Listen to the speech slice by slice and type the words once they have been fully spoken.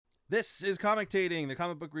This is Commentating, the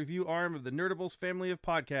comic book review arm of the Nerdables family of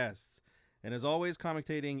podcasts. And as always,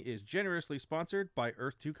 Commentating is generously sponsored by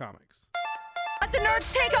Earth 2 Comics. Let the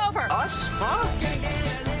nerds take over! Us? Huh?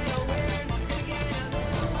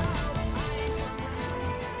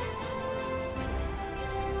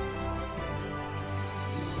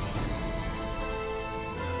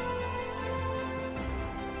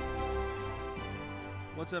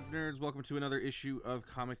 What's up, nerds? Welcome to another issue of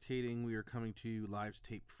Commentating. We are coming to you live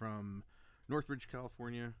tape from Northridge,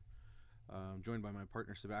 California. Joined by my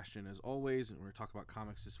partner Sebastian, as always, and we're going to talk about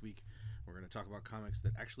comics this week. We're going to talk about comics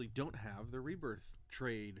that actually don't have the Rebirth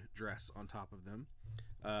trade dress on top of them.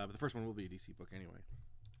 But the first one will be a DC book anyway.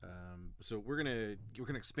 So we're gonna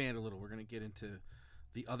expand a little. We're going to get into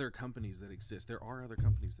the other companies that exist. There are other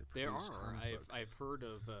companies that produce comic books. I've heard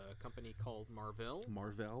of a company called Marvel.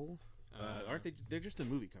 Marvel. Aren't they? They're just a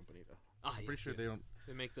movie company, though. I'm pretty sure they don't.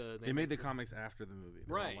 They make the. They made the comics after the movie.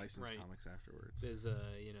 They right. Licensed right. comics afterwards. There's the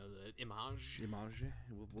Image. Image.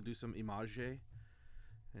 We'll do some Image, and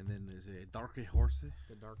then there's a Dark Horse.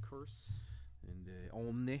 The Dark Horse. And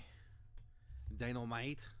Omni.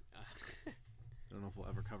 Dynamite. Uh, I don't know if we'll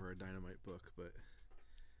ever cover a Dynamite book, but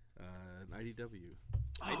IDW.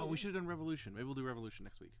 Oh, we should have done Revolution. Maybe we'll do Revolution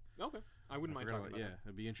next week. Okay, I wouldn't mind talking about yeah, that.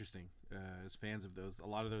 it'd be interesting. As fans of a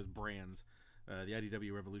lot of those brands, the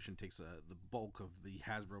IDW Revolution takes the bulk of the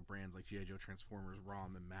Hasbro brands like G.I. Joe, Transformers,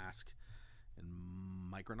 ROM, and Mask,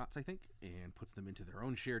 and Micronauts, I think, and puts them into their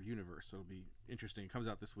own shared universe. So it'll be interesting. It comes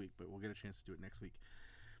out this week, but we'll get a chance to do it next week.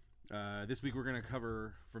 This week we're going to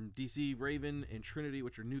cover from DC, Raven, and Trinity,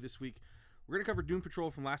 which are new this week. We're going to cover Doom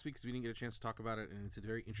Patrol from last week because we didn't get a chance to talk about it, and it's a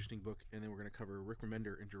very interesting book. And then we're going to cover Rick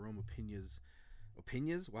Remender and Jerome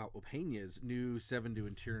Opeña's new 7 to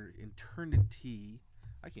Eternity.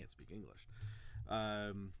 I can't speak English.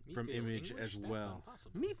 From Image English? as well.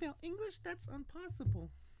 Me feel English? That's impossible.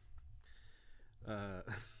 I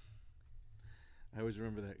always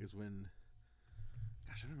remember that because when...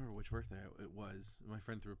 Gosh, I don't remember which birthday it was. My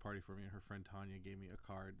friend threw a party for me, and her friend Tanya gave me a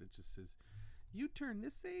card that just says... You turn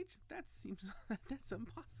this age? That's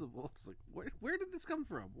impossible. It's like, where did this come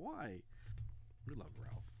from? Why? We love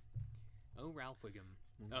Ralph. Oh, Ralph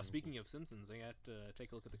Wiggum. Speaking of Simpsons, I got to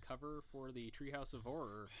take a look at the cover for the Treehouse of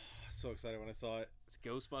Horror. So excited when I saw it. It's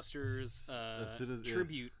Ghostbusters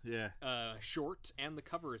tribute. Yeah. Short, and the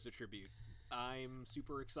cover is a tribute. I'm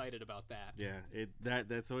super excited about that. Yeah,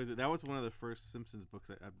 that was one of the first Simpsons books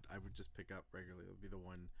I would just pick up regularly. It would be the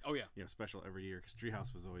one. Oh yeah. Special every year because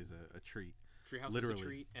Treehouse was always a treat. Treehouse is a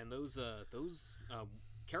treat, and those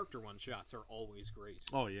character one shots are always great.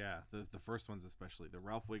 Oh yeah, the first ones especially, the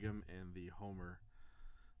Ralph Wiggum and the Homer.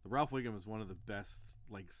 The Ralph Wiggum is one of the best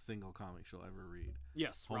single comics you'll ever read.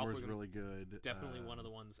 Yes, Homer's really good. Definitely one of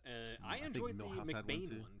the ones. I enjoyed the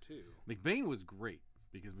McBain one too. McBain was great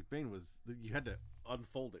because McBain was you had to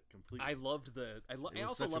unfold it completely. I loved I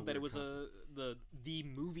also loved that it was the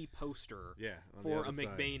movie poster. Yeah, for a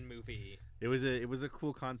McBain movie. It was a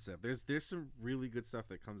cool concept. There's some really good stuff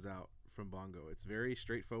that comes out from Bongo. It's very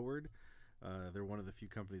straightforward. They're one of the few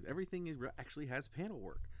companies. Everything actually has panel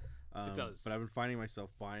work. It does. But I've been finding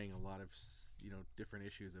myself buying a lot of different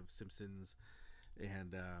issues of Simpsons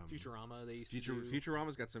and Futurama. They used to do.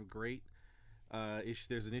 Futurama's got some great issue.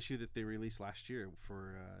 There's an issue that they released last year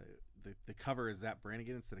for the cover is Zap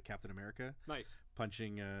Brannigan instead of Captain America. Nice.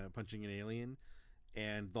 Punching an alien,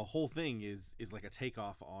 and the whole thing is like a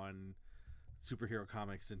takeoff on superhero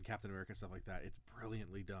comics and Captain America and stuff like that. It's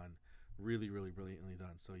brilliantly done, really, really brilliantly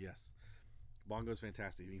done. So yes, Bongo's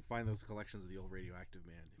fantastic. You can find those collections of the old Radioactive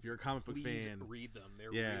Man. If you're a comic book fan, read them.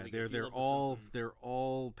 They're really good. they're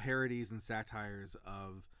all parodies and satires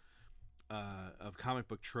of comic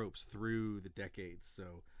book tropes through the decades.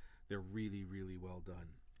 So they're really, really well done.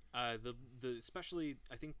 Especially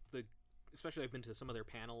I've been to some of their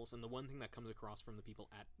panels, and the one thing that comes across from the people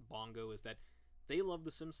at Bongo is that they love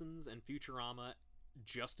The Simpsons and Futurama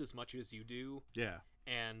just as much as you do. Yeah.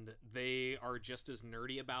 And they are just as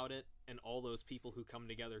nerdy about it, and all those people who come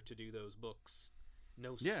together to do those books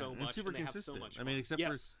know so much, super and they consistent. have so much fun. I mean,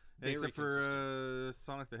 except for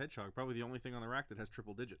Sonic the Hedgehog, probably the only thing on the rack that has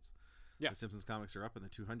triple digits. Yeah. The Simpsons comics are up in the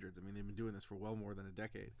 200s. I mean, they've been doing this for well more than a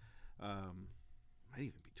decade. Might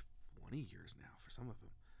even be 20 years now for some of them.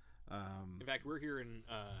 In fact, we're here in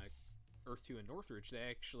Earth 2 in Northridge. They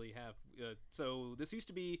actually have so this used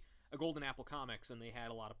to be a Golden Apple Comics, and they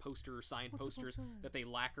had a lot of signed posters that they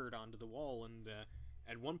lacquered onto the wall, and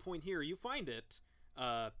at one point here you find it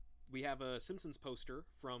we have a Simpsons poster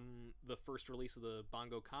from the first release of the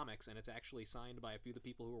Bongo comics, and it's actually signed by a few of the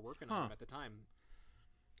people who were working on them at the time.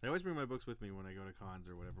 I always bring my books with me when I go to cons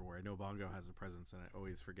or whatever, where I know Bongo has a presence, and I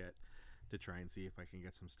always forget to try and see if I can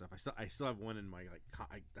get some stuff. I still have one in my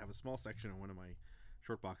I have a small section in one of my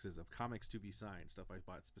short boxes of comics to be signed, stuff I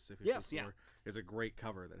bought specifically. Yes, for. yeah. There's a great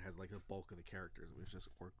cover that has like the bulk of the characters. It was just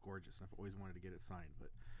gorgeous, and I've always wanted to get it signed, but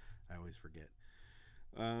I always forget.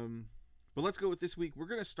 But let's go with this week. We're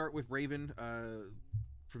gonna start with Raven.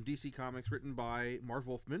 From DC Comics, written by Marv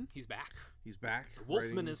Wolfman. He's back. He's back. The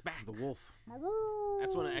Wolfman is back. The Wolf.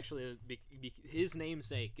 That's one of, actually, his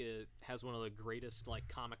namesake has one of the greatest like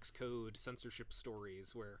comics code censorship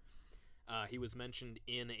stories where he was mentioned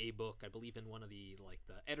in a book, I believe in one of the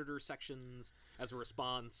editor sections as a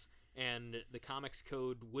response, and the comics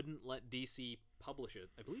code wouldn't let DC publish it.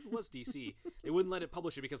 I believe it was DC. They wouldn't let it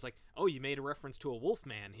publish it because oh, you made a reference to a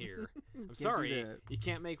Wolfman here. I'm sorry, you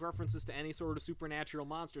can't make references to any sort of supernatural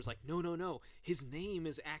monsters. No. His name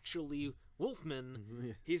is actually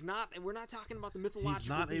Wolfman. He's not. We're not talking about the mythological. He's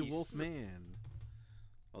not beast. a Wolfman.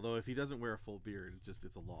 Although if he doesn't wear a full beard,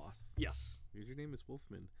 it's a loss. Yes. Your name is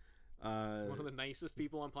Wolfman. One of the nicest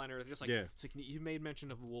people on planet Earth. Just you made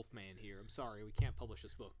mention of Wolfman here. I'm sorry, we can't publish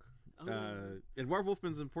this book. And Marv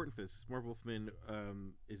Wolfman's important for this. Marv Wolfman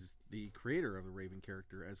is the creator of the Raven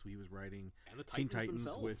character as he was writing and the Teen Titans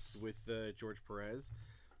themselves. with George Perez,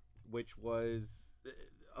 which was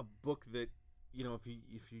a book that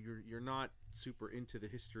if you're not super into the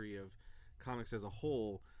history of comics as a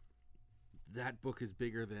whole, that book is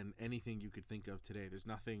bigger than anything you could think of today. There's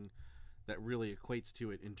nothing that really equates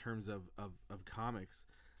to it in terms of comics.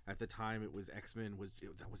 At the time, it was X-Men.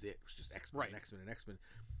 That was it. It was just X-Men, right. and X-Men, and X-Men.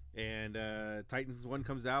 And Titans 1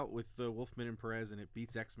 comes out with Wolfman and Perez, and it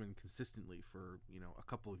beats X-Men consistently for a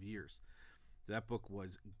couple of years. That book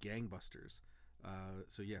was gangbusters.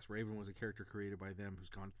 So yes, Raven was a character created by them who's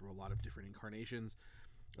gone through a lot of different incarnations.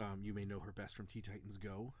 You may know her best from Teen Titans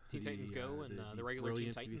Go. Teen Titans Go and the regular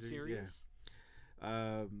Teen Titans series.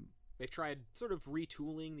 Yeah. They've tried sort of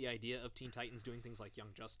retooling the idea of Teen Titans doing things like Young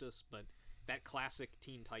Justice, but that classic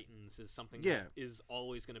Teen Titans is something that is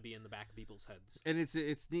always going to be in the back of people's heads. And it's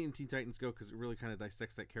neat in Teen Titans Go because it really kind of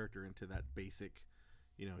dissects that character into that basic,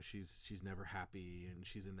 she's never happy, and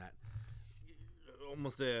she's in that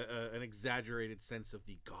almost an exaggerated sense of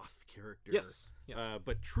the goth character. Yes.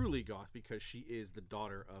 But truly goth because she is the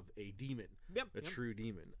daughter of a demon. Yep. True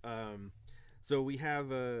demon. So we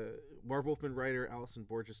have Marv Wolfman writer Allison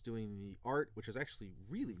Borges doing the art, which is actually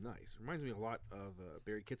really nice. It reminds me a lot of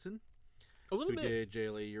Barry Kitson. A little bit. Who did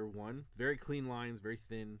JLA Year One. Very clean lines, very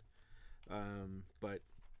thin, but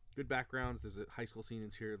good backgrounds. There's a high school scene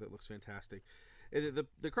in here that looks fantastic. And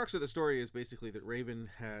the crux of the story is basically that Raven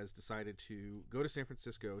has decided to go to San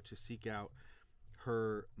Francisco to seek out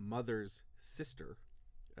her mother's sister,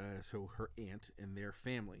 so her aunt and their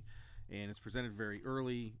family. And it's presented very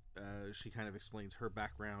early. She kind of explains her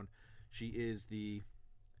background. She is the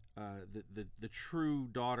true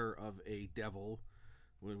daughter of a devil,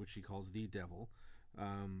 which she calls the devil,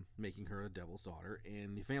 making her a devil's daughter.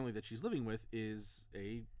 And the family that she's living with is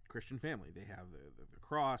a Christian family. They have the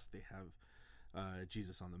cross. They have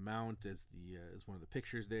Jesus on the Mount as one of the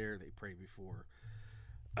pictures there. They pray before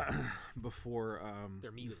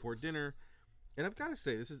dinner. And I've got to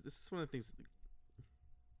say, this is one of the things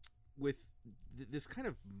with this kind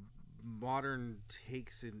of modern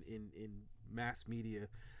takes in mass media.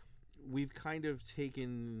 We've kind of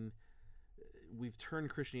turned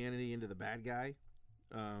Christianity into the bad guy,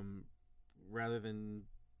 rather than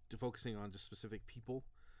focusing on just specific people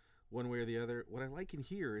one way or the other. What I like in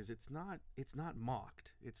here is it's not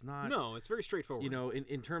mocked. It's not. No, it's very straightforward.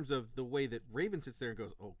 In terms of the way that Raven sits there and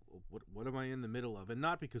goes, "Oh, what am I in the middle of?" And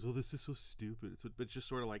not because, "Oh, this is so stupid." But just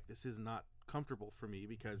sort of like, this is not comfortable for me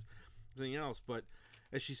because something else. But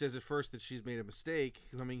as she says at first that she's made a mistake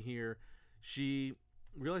coming here, she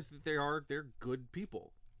realized that they're good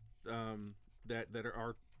people, that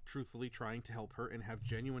are truthfully trying to help her and have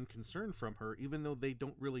genuine concern from her, even though they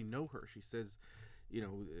don't really know her. She says,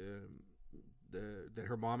 that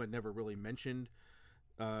her mom had never really mentioned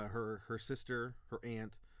her sister, her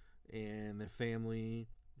aunt, and the family.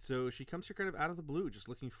 So she comes here kind of out of the blue, just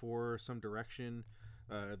looking for some direction.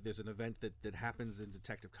 There's an event that happens in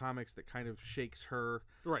Detective Comics that kind of shakes her.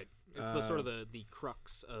 Right. It's the sort of the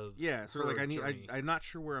crux of sort of like I'm not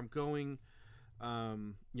sure where I'm going.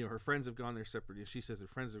 Her friends have gone their separate. She says her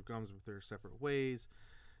friends have gone their separate ways.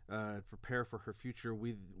 Prepare for her future,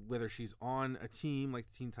 whether she's on a team like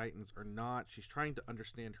the Teen Titans or not. She's trying to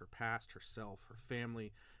understand her past, herself, her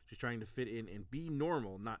family. She's trying to fit in and be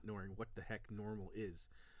normal, not knowing what the heck normal is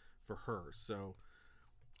for her. So,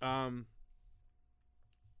 I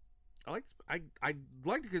liked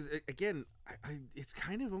it because, again, it's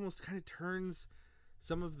kind of almost turns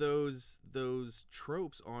some of those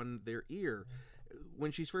tropes on their ear.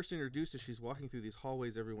 when she's first introduced, as she's walking through these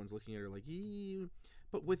hallways, everyone's looking at her like, "Eee."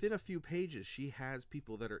 But within a few pages, she has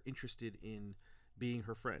people that are interested in being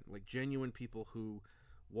her friend, like genuine people who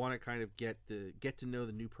want to kind of get to know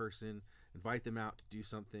the new person, invite them out to do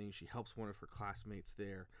something. She helps one of her classmates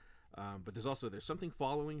there, but there's something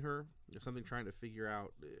following her. There's something trying to figure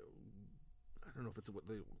out. I don't know if it's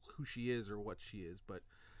who she is or what she is, but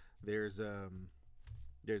there's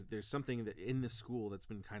something that in this school that's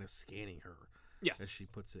been kind of scanning her, as she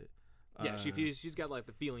puts it. Yeah, she's got like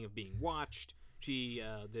the feeling of being watched. She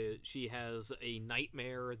has a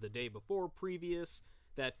nightmare the day before previous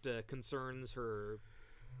that concerns her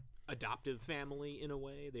adoptive family in a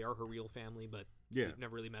way. They are her real family, but we've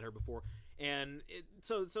never really met her before. And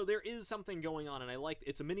so there is something going on, and I like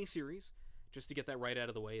it's a mini series. Just to get that right out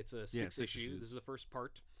of the way, it's a 6 issue. This is the first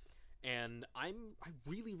part, and I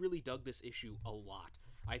really really dug this issue a lot.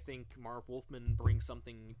 I think Marv Wolfman brings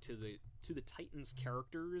something to the Titans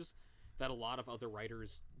characters that a lot of other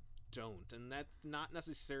writers don't, and that's not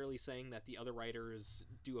necessarily saying that the other writers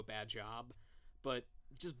do a bad job, but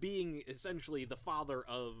just being essentially the father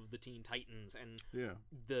of the Teen Titans and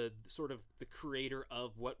the sort of the creator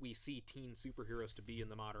of what we see teen superheroes to be in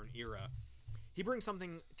the modern era. He brings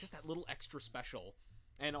something just that little extra special,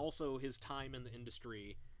 and also his time in the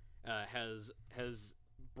industry has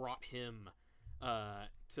brought him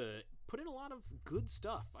to put in a lot of good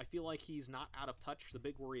stuff. I feel like he's not out of touch. The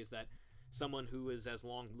big worry is that someone who is as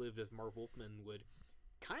long-lived as Marv Wolfman would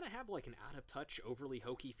kind of have like an out-of-touch, overly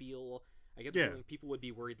hokey feel. I get the feeling people would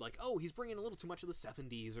be worried like, oh, he's bringing a little too much of the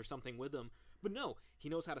 70s or something with him. But no, he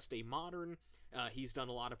knows how to stay modern. He's done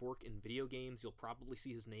a lot of work in video games. You'll probably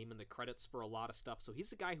see his name in the credits for a lot of stuff. So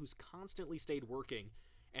he's a guy who's constantly stayed working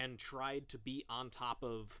and tried to be on top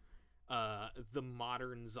of the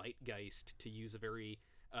modern zeitgeist, to use a very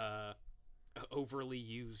overly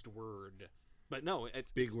used word. But no,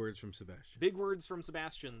 it's big words from Sebastian. Big words from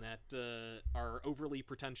Sebastian that are overly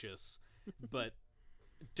pretentious, but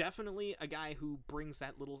definitely a guy who brings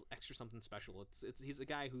that little extra something special. He's a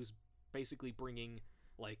guy who's basically bringing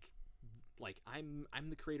like I'm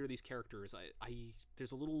the creator of these characters. I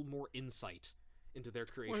there's a little more insight into their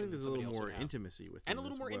creation. Well, I think there's a little more have. Intimacy with them, and a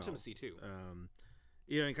little more intimacy too.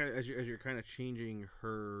 And kind of as you're kind of changing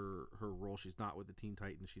her role, she's not with the Teen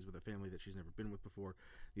Titans. She's with a family that she's never been with before.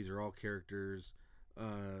 These are all characters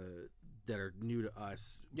that are new to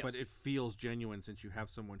us, but it feels genuine since you have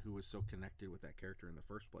someone who was so connected with that character in the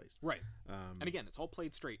first place. Right. And again, it's all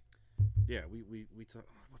played straight. Yeah, we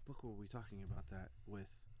what book were we talking about that with?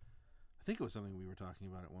 I think it was something we were talking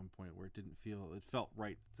about at one point where it felt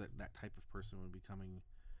right that type of person would be coming,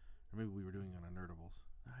 or maybe we were doing it on Nerdables.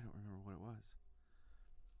 I don't remember what it was.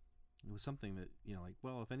 It was something that, like,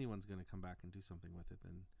 well, if anyone's going to come back and do something with it,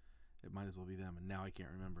 then it might as well be them. And now I can't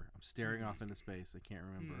remember. I'm staring off into space. I can't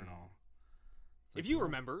remember at all. If you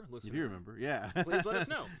remember, listen. If you remember, yeah. Please let us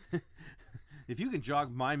know. If you can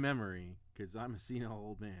jog my memory, because I'm a senile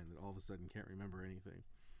old man that all of a sudden can't remember anything.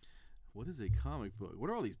 What is a comic book? What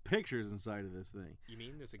are all these pictures inside of this thing? You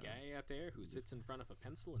mean there's a guy out there who sits in front of a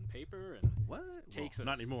pencil and paper and takes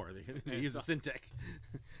not anymore. They use a Syntec.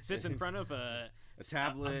 Sits in front of a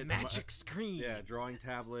tablet, a magic screen. Yeah, drawing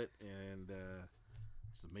tablet, and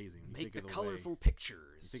it's amazing. Make the colorful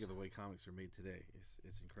pictures. You think of the way comics are made today.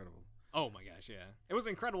 It's incredible. Oh my gosh, yeah. It was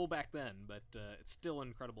incredible back then, but it's still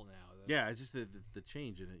incredible now. Yeah, it's just the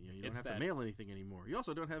change in it. You don't have to mail anything anymore. You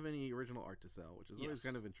also don't have any original art to sell, which is always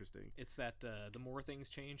kind of interesting. It's that the more things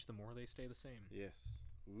change, the more they stay the same. Yes.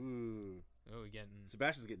 Ooh. Oh, we're getting...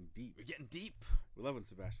 Sebastian's getting deep. We're getting deep. We love when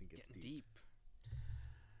Sebastian gets deep.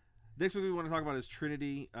 Next book we want to talk about is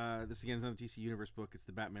Trinity. This, again, is another DC Universe book. It's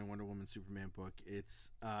the Batman, Wonder Woman, Superman book.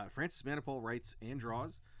 It's Francis Manapul writes and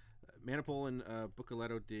draws. Manapul and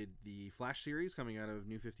Buccellato did the Flash series coming out of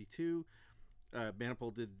New 52.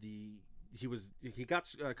 Manapul did he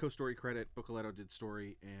got co-story credit. Buccellato did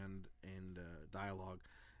story and dialogue,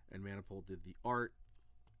 and Manapul did the art.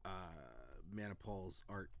 Manapul's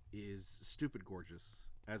art is stupid gorgeous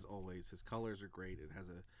as always. His colors are great. It has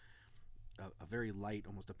a very light,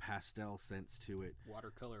 almost a pastel sense to it.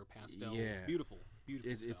 Watercolor pastel. Yeah. It's beautiful.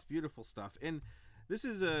 Beautiful stuff. It's beautiful stuff. And this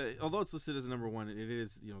is although it's listed as a number one, it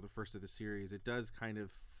is the first of the series. It does kind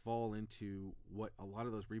of fall into what a lot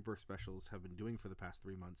of those Rebirth specials have been doing for the past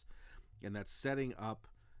 3 months, and that's setting up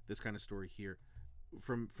this kind of story here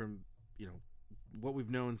from what we've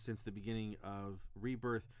known since the beginning of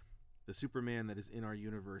Rebirth. The Superman that is in our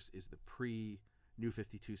universe is the pre-New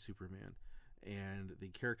 52 Superman, and the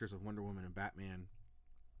characters of Wonder Woman and Batman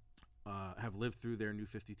have lived through their New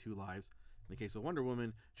 52 lives. In the case of Wonder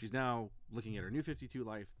Woman, she's now looking at her New 52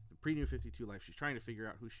 life, the pre-New 52 life. She's trying to figure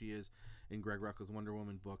out who she is in Greg Rucka's Wonder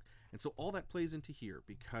Woman book. And so all that plays into here,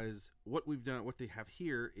 because what they have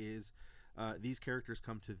here is these characters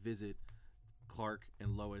come to visit Clark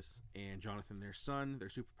and Lois and Jonathan, their son, their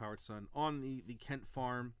superpowered son, on the Kent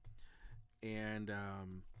farm. And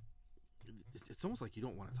it's almost like you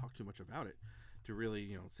don't want to talk too much about it to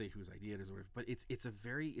really, say whose idea it is or whatever. But it's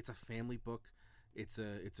a family book. It's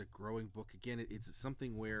a growing book. Again, it's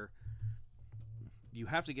something where you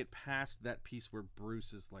have to get past that piece where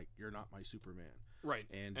Bruce is like, "You're not my Superman," right?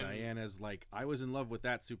 And Diana's like, "I was in love with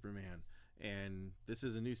that Superman, and this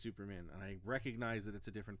is a new Superman, and I recognize that it's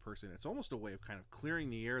a different person." It's almost a way of kind of clearing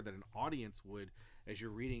the air that an audience would as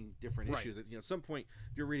you're reading different issues. At some point,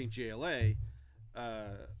 if you're reading JLA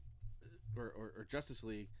or Justice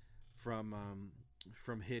League from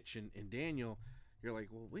Hitch and Daniel, you're like,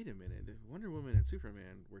 well, wait a minute. Wonder Woman and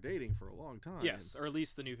Superman were dating for a long time. Yes, or at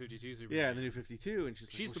least the New 52 Superman. Yeah, the New 52, and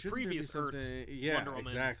she's like, the previous Earth's Wonder Woman.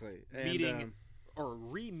 Exactly. Meeting or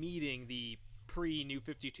re-meeting the pre-New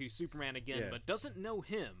 52 Superman again, but doesn't know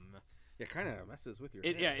him. Yeah, kind of messes with your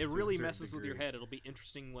head. Yeah, it really messes with your head. It'll be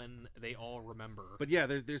interesting when they all remember. But yeah,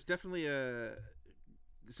 there's definitely a...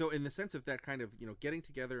 So in the sense of that kind of, getting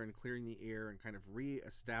together and clearing the air and kind of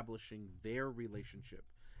re-establishing their relationship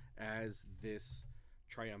as this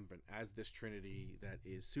triumvirate, as this trinity that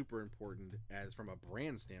is super important as from a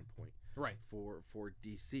brand standpoint, right? For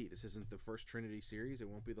DC, this isn't the first Trinity series. It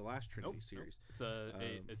won't be the last Trinity series. It's a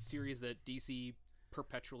series that DC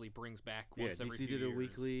perpetually brings back once every few DC did years. a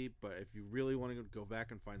weekly, but if you really want to go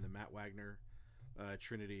back and find the Matt Wagner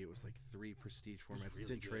Trinity, it was like 3 prestige formats.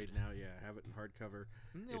 It's in trade now. Yeah, I have it in hardcover.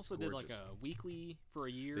 And they also did like a weekly for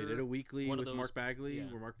a year. They did a weekly with Mark Bagley, yeah,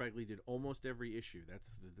 where Mark Bagley did almost every issue.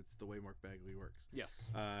 That's the way Mark Bagley works. Yes.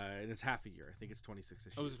 And it's half a year. I think it's 26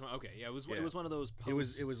 issues. Oh, it was one of those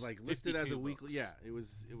post it was like listed as a weekly. books. Yeah, it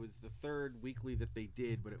was the third weekly that they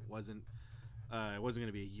did, but it wasn't going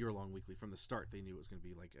to be a year-long weekly from the start. They knew it was going to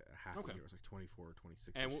be like a half a year. It was like 24 or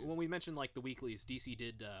 26 and issues. When we mentioned like the weeklies, DC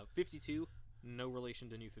did 52. No relation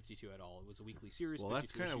to New 52 at all. It was a weekly series. Well,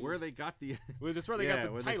 that's kind of where they got the. Well, that's where they got the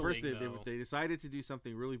titling. They decided to do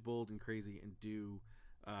something really bold and crazy and do,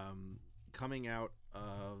 coming out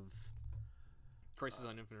of Crisis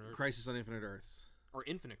on Infinite Earths. Crisis on Infinite Earths. Or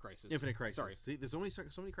Infinite Crisis. Infinite Crisis. Sorry. See, there's only so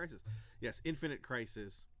many crises. Yes, Infinite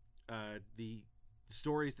Crisis. The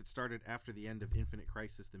stories that started after the end of Infinite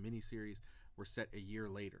Crisis, the miniseries, were set a year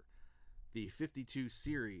later. The 52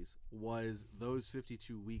 series was those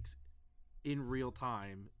 52 weeks in real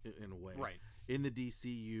time, in a way, right, in the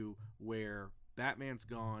DCU, where Batman's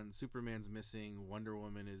gone, Superman's missing, Wonder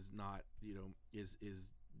Woman is not, is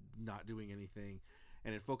not doing anything,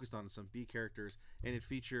 and it focused on some B characters, and it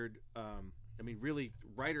featured, really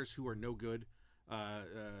writers who are no good.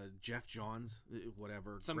 Jeff Johns,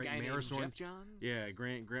 whatever. Some Grant guy Morrison, named Jeff Johns. Yeah,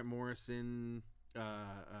 Grant Morrison,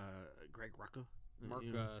 Greg Rucka, Mark,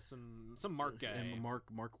 some Mark guy, and Mark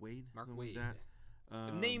Waid, Mark Waid. Like that.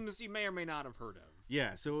 Names you may or may not have heard of.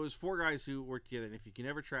 Yeah, so it was 4 guys who worked together, and if you can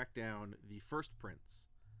ever track down the first prints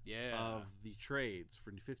of the trades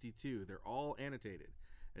for 52, they're all annotated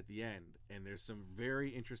at the end, and there's some very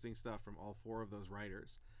interesting stuff from all 4 of those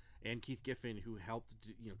writers, and Keith Giffen, who helped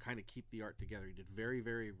kind of keep the art together. He did very,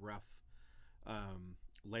 very rough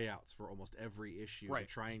layouts for almost every issue to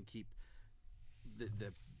try and keep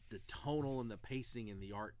the tonal and the pacing and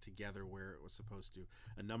the art together where it was supposed to.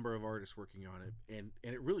 A number of artists working on it, and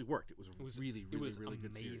it really worked. It was really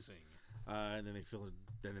good series. And then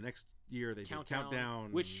then the next year they did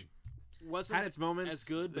Countdown, which wasn't had its moments as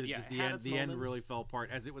good, but just the end really fell apart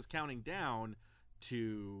as it was counting down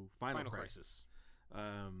to Final Crisis.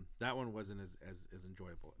 That one wasn't as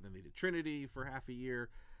enjoyable. And then they did Trinity for half a year.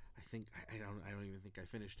 I don't even think I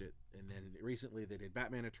finished it. And then recently they did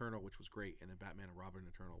Batman Eternal, which was great, and then Batman and Robin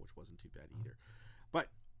Eternal, which wasn't too bad either. But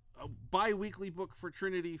a bi-weekly book for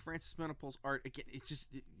Trinity, Francis Manapul's art. Again,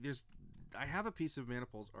 I have a piece of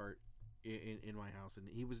Manapul's art in my house, and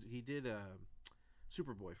he did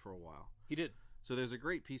Superboy for a while. He did. So there's a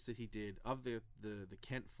great piece that he did of the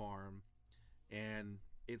Kent farm, and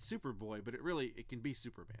it's Superboy, but it can be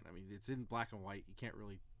Superman. I mean, it's in black and white. You can't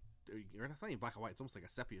really. It's not even black and white. It's almost like a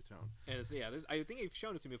sepia tone. And I think you've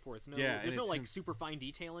shown it to me before. There's no like super fine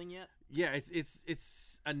detailing yet. Yeah,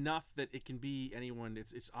 it's enough that it can be anyone.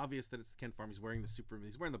 It's obvious that it's the Kent farm. He's wearing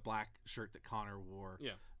He's wearing the black shirt that Connor wore.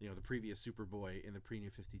 Yeah, the previous Superboy in the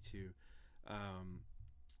pre-New 52.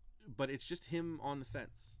 But it's just him on the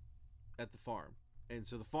fence at the farm, and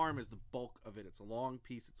so the farm is the bulk of it. It's a long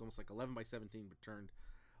piece. It's almost like 11 by 17, but turned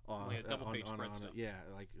on double page spread stuff. Yeah,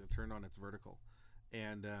 like turned on its vertical.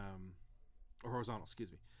 And or horizontal,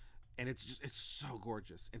 excuse me. And it's so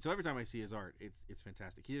gorgeous. And so every time I see his art, it's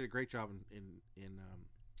fantastic. He did a great job in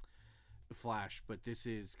Flash, but this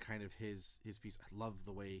is kind of his piece. I love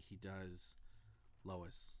the way he does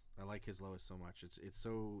Lois. I like his Lois so much.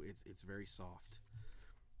 It's very soft.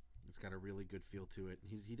 It's got a really good feel to it.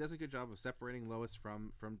 He does a good job of separating Lois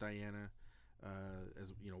from Diana,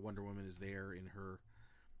 as you know, Wonder Woman is there in her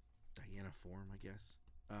Diana form, I guess.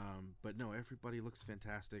 But no, everybody looks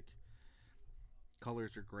fantastic.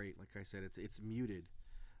 Colors are great. Like I said, it's muted.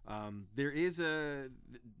 There is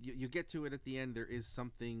you get to it at the end. There is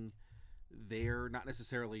something there, not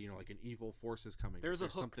necessarily, you know, like an evil force is coming. There's a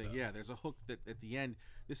hook, something, though. yeah. There's a hook that at the end.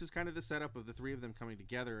 This is kind of the setup of the three of them coming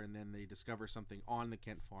together, and then they discover something on the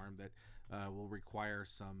Kent farm that will require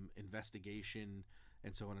some investigation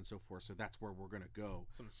and so on and so forth. So that's where we're gonna go.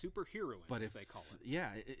 Some superheroing, But as they call it.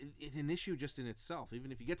 Yeah, it's an issue just in itself.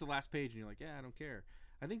 Even if you get to the last page and you're like, yeah, I don't care.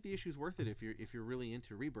 I think the issue's worth it if you're really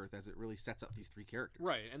into Rebirth, as it really sets up these three characters.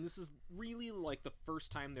 Right, and this is really like the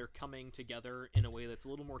first time they're coming together in a way that's a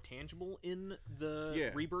little more tangible in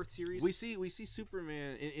the Rebirth series. We see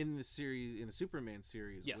Superman in the series, in the Superman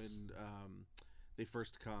series, Yes. when they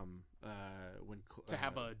first come, when to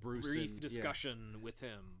have a Bruce brief and, discussion with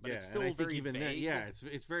him, but it's and still I think very even vague. then, yeah,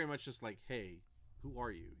 it's very much just like, hey, who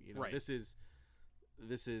are you? You know, Right. this is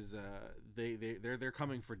they're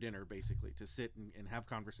coming for dinner, basically, to sit and have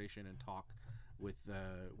conversation and talk with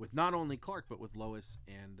not only Clark but with Lois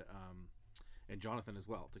and Jonathan as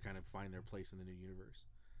well, to kind of find their place in the new universe.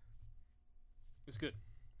 It's good.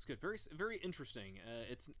 It's good. Very, very interesting.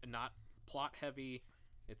 It's not plot heavy.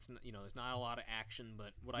 It's there's not a lot of action,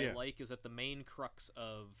 but what I like is that the main crux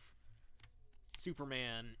of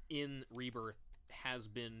Superman in Rebirth has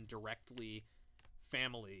been directly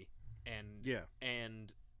family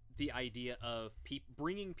and the idea of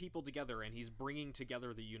bringing people together, and he's bringing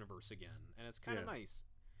together the universe again, and it's kind of nice.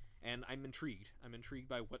 And I'm intrigued. I'm intrigued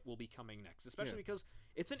by what will be coming next, especially because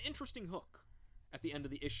it's an interesting hook at the end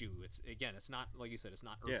of the issue. It's not, like you said, it's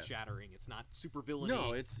not earth shattering. It's not super villainy.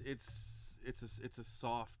 No, it's a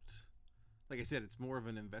soft, like I said, it's more of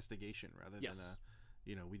an investigation rather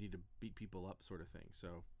than a, we need to beat people up sort of thing.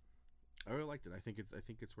 So I really liked it. I think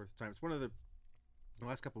it's worth the time. It's one of the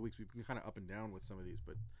last couple of weeks we've been kind of up and down with some of these,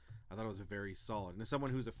 but I thought it was a very solid. And as someone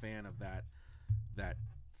who's a fan of that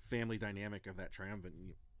family dynamic of that triumvirate,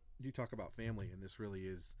 you talk about family, and this really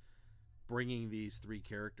is bringing these three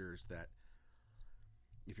characters that,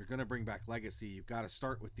 if you're going to bring back Legacy, you've got to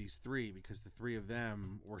start with these three, because the three of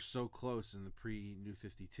them were so close in the pre-New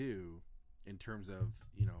 52 in terms of,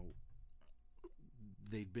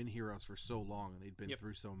 they'd been heroes for so long, and they'd been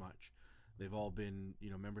through so much. They've all been,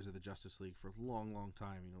 members of the Justice League for a long, long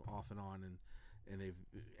time, off and on, and they've,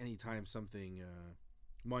 anytime something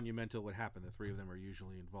monumental would happen, the three of them are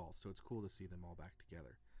usually involved. So it's cool to see them all back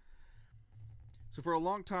together. So for a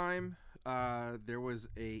long time, there was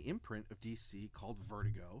a imprint of DC called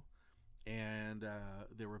Vertigo, and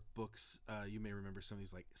there were books, you may remember some of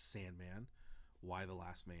these, like Sandman, Why the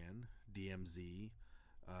Last Man, DMZ,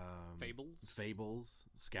 Fables,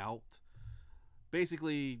 Scalped.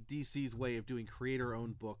 Basically, DC's way of doing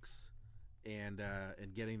creator-owned books and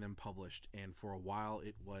getting them published. And for a while,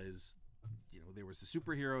 it was, there was the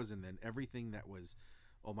superheroes, and then everything that was,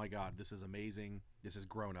 oh my God, this is amazing, this is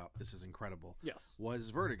grown up, this is incredible, was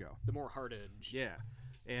Vertigo. The more hard-edged. Yeah.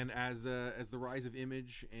 And as the rise of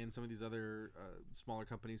Image and some of these other smaller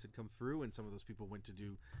companies had come through, and some of those people went to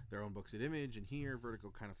do their own books at Image, and here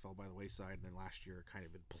Vertigo kind of fell by the wayside, and then last year it kind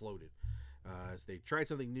of imploded. As they tried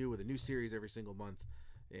something new with a new series every single month,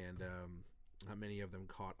 and many of them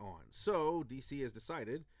caught on. So DC has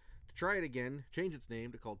decided to try it again, change its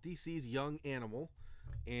name to call DC's Young Animal,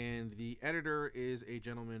 and the editor is a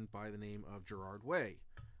gentleman by the name of Gerard Way,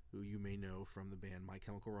 who you may know from the band My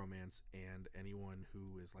Chemical Romance, and anyone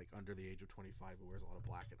who is like under the age of 25 who wears a lot of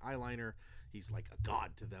black and eyeliner. He's like a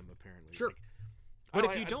god to them, apparently. Sure. Like, But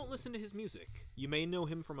if you don't listen to his music, you may know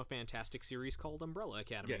him from a fantastic series called Umbrella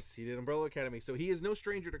Academy. Yes, he did Umbrella Academy. So he is no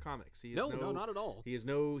stranger to comics. He is no, not at all. He is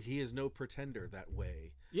no pretender that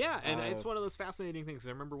way. Yeah, and it's one of those fascinating things.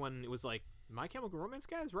 I remember when it was like, My Chemical Romance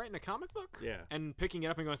guy's writing a comic book? Yeah. And picking it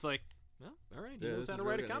up and going, it's like, well, all right, he knows how to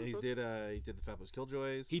write a comic book. He did the Fabulous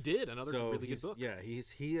Killjoys. He did, another really good book. Yeah,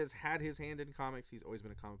 he has had his hand in comics. He's always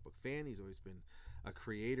been a comic book fan. He's always been a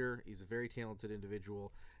creator. He's a very talented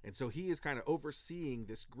individual. And so he is kind of overseeing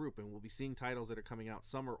this group, and we'll be seeing titles that are coming out.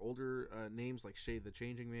 Some are older names like Shade the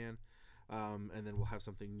Changing Man, and then we'll have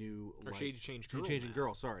something new. Or like Shade the Changing Changing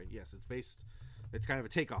Girl, sorry. Yes, it's kind of a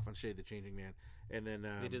takeoff on Shade the Changing Man. And then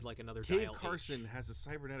they did like another Cave Dial Carson H. has a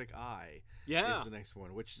cybernetic eye. Yeah. Is the next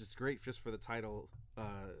one, which is great just for the title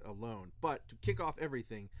alone. But to kick off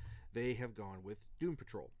everything, they have gone with Doom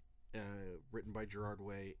Patrol, written by Gerard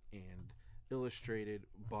Way and illustrated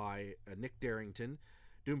by Nick Darrington.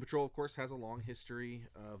 Doom Patrol, of course, has a long history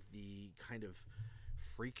of the kind of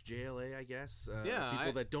freak JLA, I guess.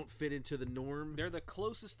 People that don't fit into the norm. They're the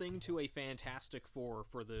closest thing to a Fantastic Four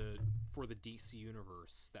for the DC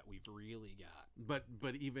universe that we've really got.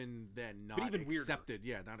 But even then, not even accepted.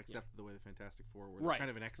 weirder. Yeah, not accepted the way the Fantastic Four were. They're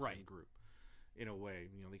kind of an X-Men group, in a way.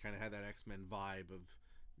 You know, they kind of had that X-Men vibe of,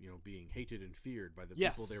 you know, being hated and feared by the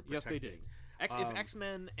people they're protecting. Yes, they did. If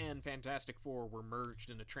X-Men and Fantastic Four were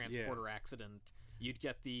merged in a transporter accident, you'd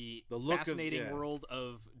get the fascinating world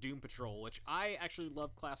of Doom Patrol, which I actually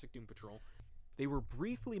love classic Doom Patrol. They were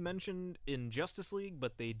briefly mentioned in Justice League,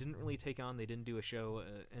 but they didn't really take on. They didn't do a show,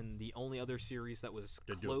 and the only other series that was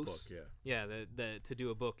close, do a book, to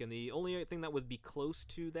do a book, and the only thing that would be close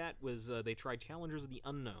to that was they tried Challengers of the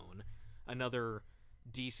Unknown, another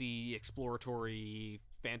DC exploratory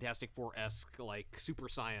Fantastic Four-esque like super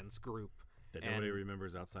science group that nobody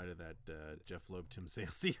remembers outside of that Jeff Loeb Tim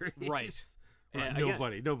Sale series, right?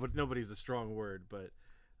 Nobody's a strong word, but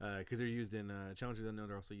because they're used in Challengers of the Unknown,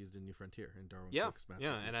 they're also used in New Frontier and Darwin Cook's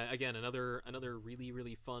Masterpiece. And again, another really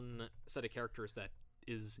really fun set of characters that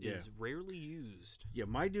is rarely used. Yeah,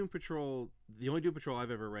 my Doom Patrol, the only Doom Patrol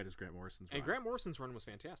I've ever read is Grant Morrison's run. And Grant Morrison's run was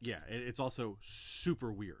fantastic. Yeah, it's also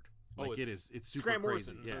super weird. Like it's super Grant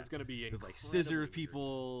crazy. Morrison, so it's going to be like scissors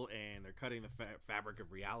people, and they're cutting the fabric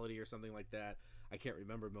of reality or something like that. I can't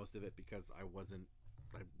remember most of it because I was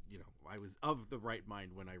of the right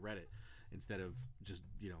mind when I read it, instead of just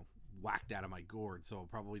whacked out of my gourd. So I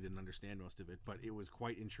probably didn't understand most of it, but it was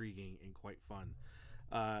quite intriguing and quite fun.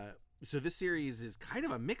 So this series is kind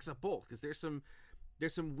of a mix of both, because there's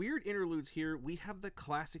some weird interludes here. We have the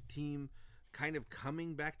classic team kind of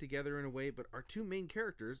coming back together in a way, but our two main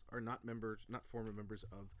characters are not former members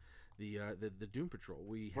of the Doom Patrol.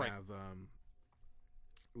 We have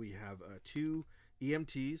two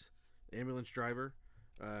EMTs, ambulance driver,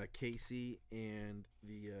 Casey, and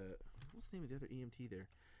the what's the name of the other EMT there?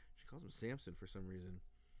 She calls him Samson for some reason,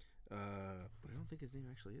 but I don't think his name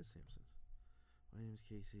actually is Samson. My name is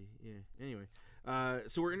Casey. Yeah. Anyway,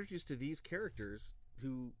 so we're introduced to these characters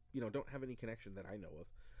who don't have any connection that I know of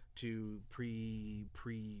to pre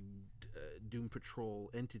Doom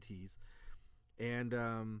Patrol entities, and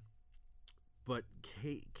but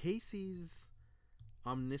Casey's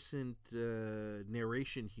omniscient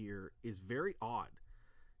narration here is very odd.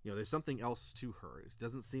 There's something else to her. It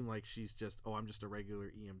doesn't seem like she's just, I'm just a regular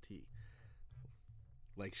EMT.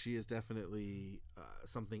 Like, she is definitely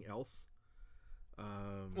something else.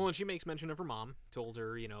 Well, and she makes mention of her mom. Told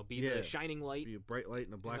her, be the shining light, be a bright light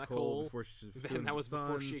in a black hole before she. Then that was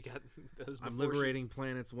before she got. I'm liberating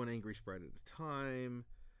planets one angry sprite at a time.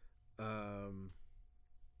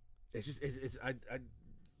 It's just it's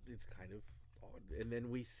kind of odd. And then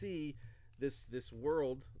we see this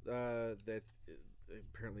world that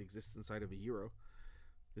apparently exists inside of a gyro.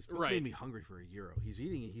 This book made me hungry for a gyro. He's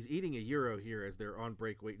eating a gyro here as they're on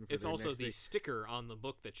break waiting for. It's also the sticker on the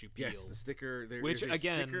book that you peel. Yes, the sticker. Which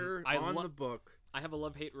again, sticker on the book. I have a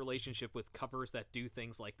love-hate relationship with covers that do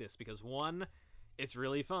things like this, because one, it's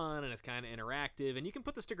really fun and it's kind of interactive, and you can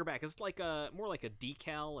put the sticker back. It's like more like a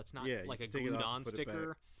decal. It's not like a glued-on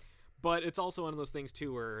sticker. But it's also one of those things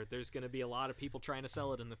too, where there's going to be a lot of people trying to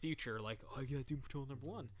sell it in the future. Like, I got Doom Patrol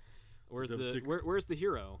 #1. Where's the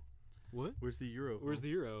hero? What? Where's the Euro? Where's the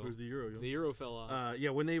Euro? Where's the Euro? The Euro fell off.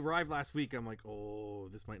 When they arrived last week, I'm like, oh,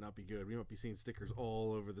 this might not be good. We might be seeing stickers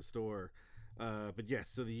all over the store. But yes,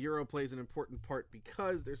 so the Euro plays an important part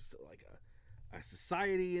because there's like a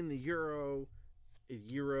society in the Euro,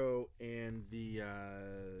 and the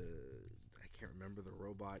I can't remember the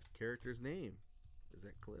robot character's name. Is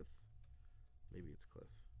that Cliff? Maybe it's Cliff.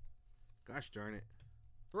 Gosh darn it.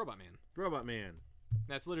 Robot Man.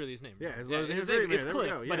 That's literally his name. Yeah, his name is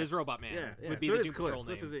Cliff, but his Robot Man would be the Doom Patrol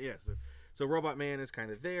name. So Robot Man is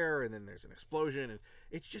kind of there, and then there's an explosion, and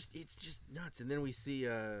it's just nuts. And then we see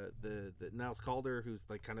the Niles Calder, who's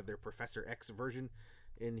like kind of their Professor X version,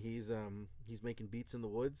 and he's making beats in the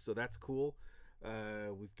woods, so that's cool.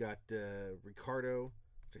 We've got Ricardo,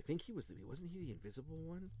 which I think wasn't he the invisible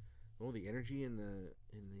one? Oh, the energy in the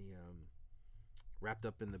wrapped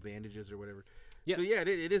up in the bandages or whatever. Yes. So yeah,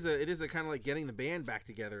 it is a kind of like getting the band back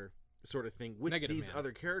together sort of thing with Negative these Man.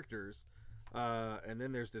 other characters, and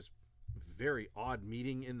then there's this very odd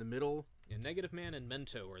meeting in the middle. Yeah, Negative Man and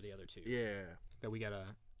Mento are the other two. Yeah, that we got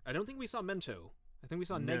I don't think we saw Mento. I think we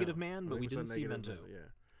saw Negative Man, but we didn't see Mento. Yeah.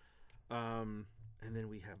 And then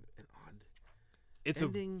we have an odd.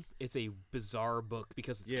 It's a bizarre book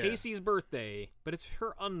because it's Casey's birthday, but it's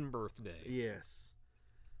her unbirthday. Yes.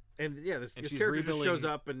 And yeah, this And she's character just rebuilding- shows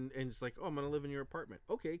up and it's like, oh, I'm gonna live in your apartment.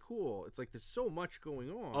 Okay, cool. It's like there's so much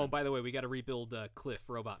going on. Oh, by the way, we got to rebuild Cliff,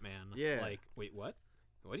 Robot Man. Yeah. Like, wait, what?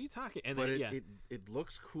 What are you talking? And but then, it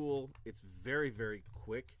looks cool. It's very, very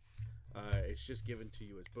quick. It's just given to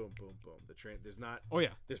you as boom, boom, boom. There's not. Oh yeah.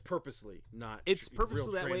 There's purposely not. It's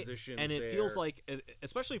purposely real that way, transitions and it there. feels like,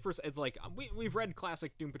 especially for it's like we've read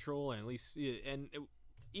classic Doom Patrol, and at least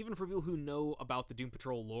even for people who know about the Doom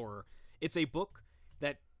Patrol lore, it's a book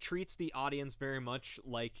that treats the audience very much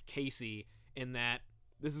like Casey in that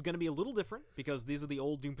this is going to be a little different because these are the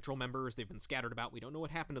old Doom Patrol members. They've been scattered about. We don't know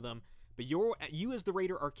what happened to them, but you as the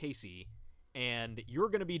Raider are Casey, and you're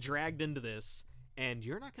going to be dragged into this, and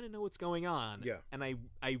you're not going to know what's going on. Yeah. And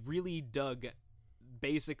I really dug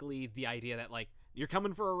basically the idea that like you're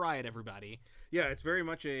coming for a ride, everybody. Yeah, it's very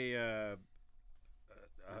much a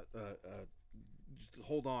just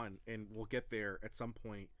hold on, and we'll get there at some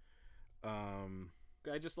point.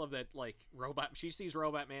 I just love that she sees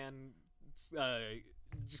Robot Man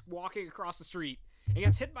just walking across the street and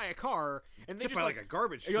gets hit by a car, and they Hit just by like a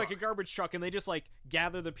garbage truck. like a garbage truck, and they just like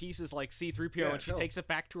gather the pieces like C-3PO, Yeah, and she hell. takes it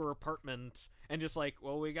back to her apartment and just like,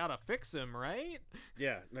 well, we gotta fix him, right?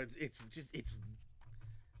 Yeah, no,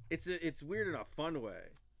 it's weird in a fun way.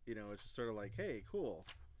 You know, it's just sort of like, hey, cool.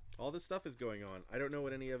 All this stuff is going on. I don't know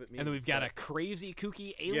what any of it means. And then we've got but- a crazy,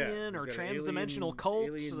 kooky alien or we've got an trans-dimensional alien- cult.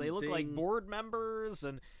 alien So they look like thing. board members,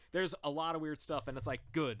 and there's a lot of weird stuff. And it's like,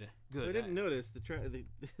 good. So I didn't notice the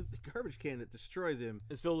garbage can that destroys him.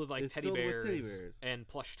 It's filled with like It's teddy filled with bears, teddy bears. and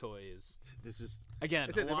plush toys. This is. Again,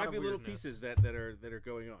 I said a there lot might of be little weirdness. pieces that are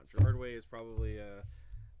going on. Gerard Way is probably.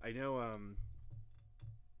 I know.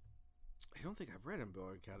 I don't think I've read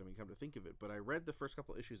Umbrella Academy. Come to think of it, but I read the first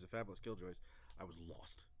couple issues of Fabulous Killjoys. I was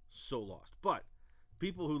lost, so lost. But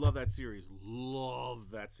people who love that series love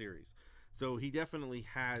that series. So he definitely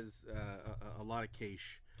has a lot of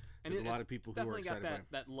cache. And There's a lot it's of people who are definitely excited got about him.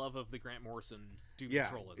 that love of the Grant Morrison Doom Yeah,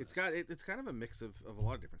 Patrol in it's this. got it's kind of a mix of a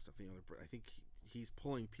lot of different stuff. You know, I think he's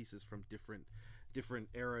pulling pieces from different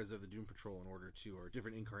eras of the Doom Patrol in order to, or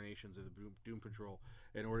different incarnations of the Doom Patrol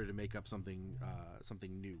in order to make up something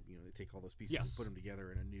new. You know, they take all those pieces and Yes. put them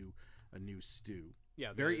together in a new stew.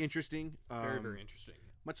 Yeah, Very interesting. very, very interesting.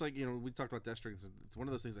 Much like, you know, we talked about Deathstroke. It's one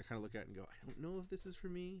of those things I kind of look at and go, I don't know if this is for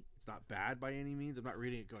me. It's not bad by any means. I'm not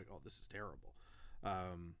reading it going, oh, this is terrible.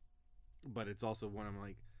 But it's also one I'm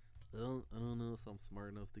like, I don't know if I'm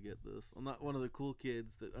smart enough to get this. I'm not one of the cool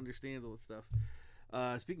kids that understands all this stuff.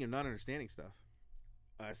 Speaking of not understanding stuff,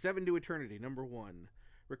 7 to Eternity, #1.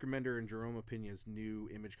 Rick Remender and Jerome Opeña's new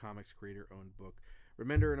Image Comics creator-owned book.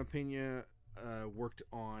 Remender and Opeña worked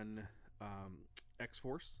on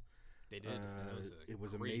X-Force. They did. And It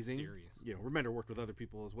was great amazing. Series. You know, Remender worked with other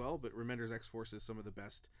people as well, but Remender's X-Force is some of the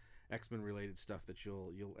best X-Men related stuff that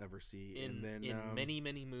you'll ever see. In and then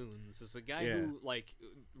many moons. As a guy yeah. who like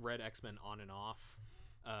read X-Men on and off,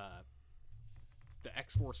 the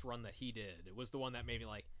X-Force run that he did, it was the one that made me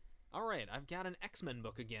like, all right, I've got an X-Men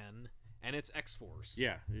book again, and it's X-Force.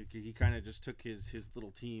 yeah, he kind of just took his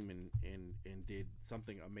little team and did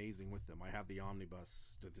something amazing with them. I have the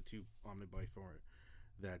omnibus, the 2 omnibus for it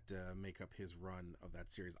that make up his run of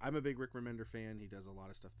that series. I'm a big Rick Remender fan. He does a lot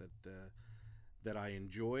of stuff that I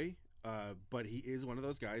enjoy, but he is one of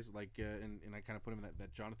those guys like, and I kind of put him in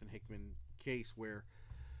that Jonathan Hickman case where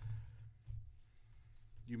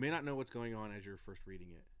you may not know what's going on as you're first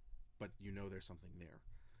reading it, but you know there's something there.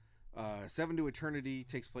 7 to Eternity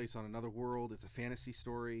takes place on another world. It's a fantasy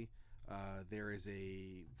story. There is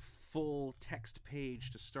a full text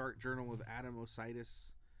page to start Journal of Adam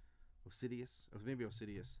Osidius,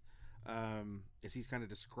 as he's kind of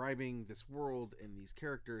describing this world and these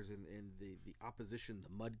characters and the opposition, the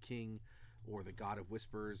Mud King or the God of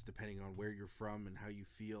Whispers, depending on where you're from and how you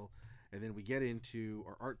feel. And then we get into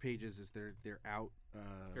our art pages as they're out.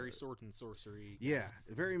 Very sword and sorcery. Yeah,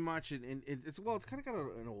 very much, and it's kind of got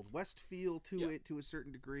an Old West feel to it to a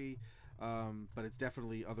certain degree, but it's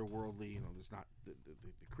definitely otherworldly. You know, there's not the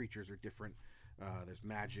creatures are different. There's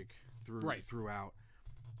magic throughout.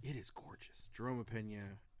 It is gorgeous. Jerome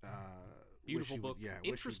Opeña, Beautiful book. wish he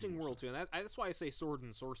Interesting would world too, and that's why I say sword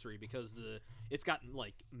and sorcery, because it's got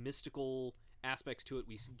like mystical aspects to it.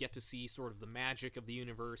 We get to see sort of the magic of the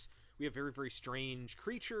universe. We have very, very strange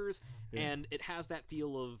creatures, and it has that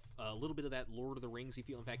feel of a little bit of that Lord of the Ringsy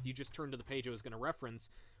feel. In fact, you just turned to the page I was going to reference,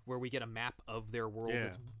 where we get a map of their world. Yeah.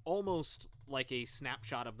 It's almost like a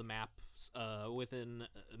snapshot of the maps within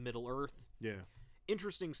Middle Earth. Yeah.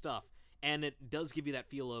 Interesting stuff, and it does give you that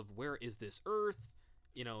feel of, where is this Earth?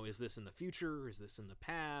 You know, is this in the future? Is this in the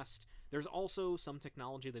past? There's also some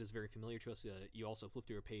technology that is very familiar to us. You also flip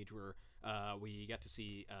to a page where we get to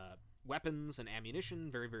see weapons and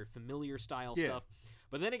ammunition, very, very familiar style Yeah. stuff.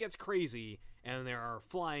 But then it gets crazy, and there are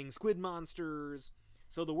flying squid monsters.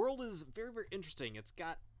 So the world is very, very interesting. It's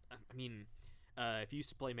got, I mean, if you used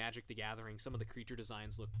to play Magic the Gathering, some of the creature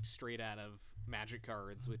designs look straight out of Magic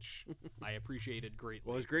cards, which I appreciated greatly.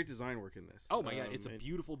 Well, there's great design work in this. Oh my god, it's a and-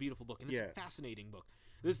 beautiful, beautiful book, and it's Yeah. a fascinating book.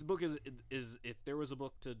 This book is if there was a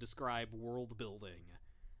book to describe world building,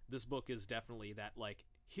 this book is definitely that. Like,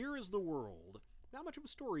 here is the world. Not much of a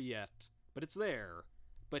story yet, but it's there.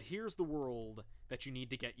 But here's the world that you need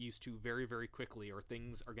to get used to very, very quickly, or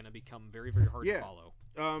things are going to become very, very hard to Yeah. follow.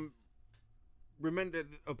 Remender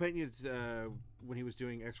Opinions, when he was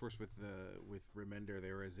doing X-Force with Remender,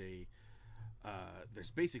 there is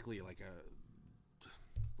there's basically like a,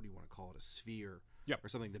 what do you want to call it, a sphere Yep. or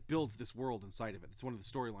something that builds this world inside of it. It's one of the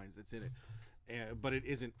storylines that's in it. But it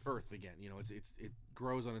isn't Earth again. You know, it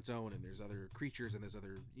grows on its own, and there's other creatures and there's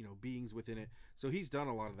other, you know, beings within it. So he's done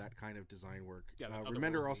a lot of that kind of design work. Yeah, the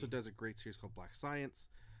Remender otherworldly. also does a great series called Black Science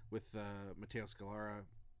with Matteo Scalara.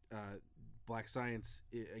 Black Science,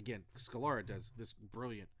 again, Scalara does this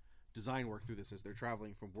brilliant design work through this as they're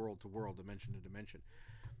traveling from world to world, dimension to dimension.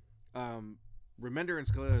 Remender and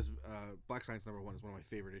Scalara's Black Science #1 is one of my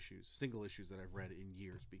favorite issues, single issues that I've read in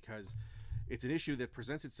years, because it's an issue that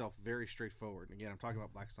presents itself very straightforward. And again, I'm talking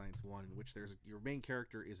about Black Science 1, in which your main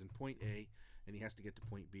character is in point A and he has to get to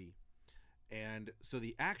point B. And so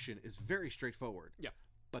the action is very straightforward. Yeah.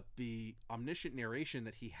 But the omniscient narration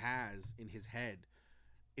that he has in his head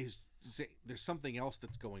is, there's something else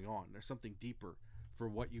that's going on. There's something deeper for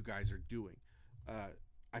what you guys are doing.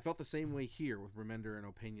 I felt the same way here with Remender and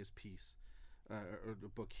Opeña's piece, or the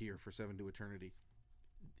book here for Seven to Eternity.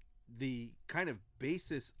 The kind of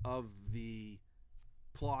basis of the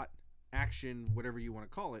plot, action, whatever you want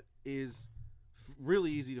to call it, is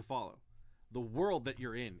really easy to follow. The world that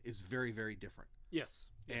you're in is very, very different. Yes.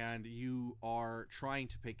 And you are trying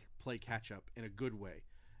to play catch up in a good way,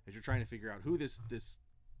 as you're trying to figure out who this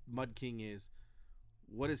Mud King is.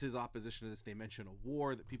 What is his opposition to this? They mention a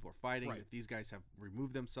war that people are fighting, Right. that these guys have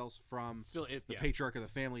removed themselves from. Still, The patriarch of the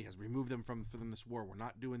family has removed them from this war. We're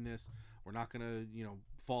not doing this. We're not going to,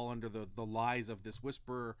 fall under the lies of this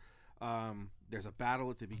whisperer. There's a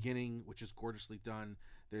battle at the beginning, which is gorgeously done.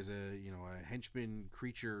 There's a henchman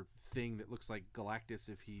creature thing that looks like Galactus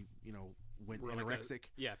if he, went Or like anorexic.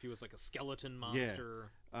 if he was like a skeleton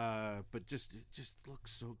monster. But it just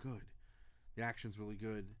looks so good. The action's really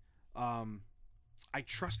good. I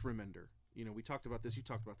trust Remender. We talked about this. You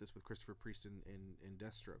talked about this with Christopher Priest in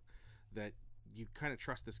Deathstroke, that you kind of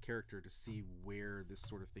trust this character to see where this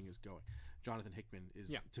sort of thing is going. Jonathan Hickman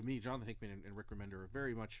is, to me, Jonathan Hickman and Rick Remender are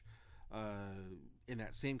very much in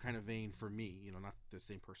that same kind of vein for me. Not the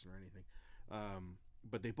same person or anything,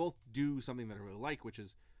 but they both do something that I really like, which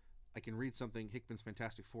is I can read something, Hickman's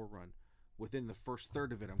Fantastic Four run. Within the first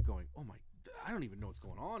third of it, I'm going, oh my, I don't even know what's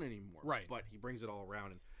going on anymore. Right. But he brings it all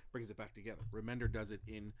around and brings it back together. Remender does it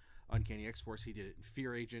in Uncanny X-Force. He did it in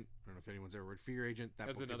Fear Agent. I don't know if anyone's ever read Fear Agent.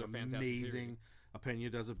 That's book is another fantastic amazing.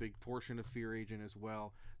 Opeña does a big portion of Fear Agent as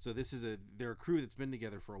well. So this is they're a crew that's been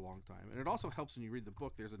together for a long time. And it also helps when you read the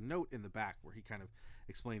book. There's a note in the back where he kind of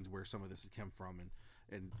explains where some of this has come from and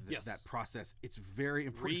Yes. that process. It's very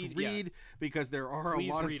important Read, to read because there are Please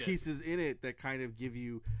a lot of read it. pieces in it that kind of give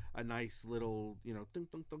you a nice little,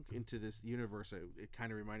 dunk, dunk, dunk into this universe. It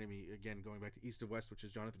kind of reminded me, again, going back to East of West, which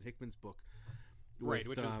is Jonathan Hickman's book. Right,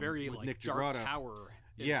 with, which is very with like Nick Dark Gigrata. Tower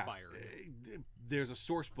Yeah, inspired. there's a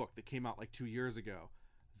source book that came out like 2 years ago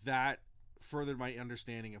that furthered my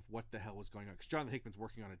understanding of what the hell was going on. Because Jonathan Hickman's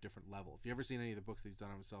working on a different level. If you ever seen any of the books that he's done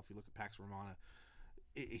on himself, you look at Pax Romana.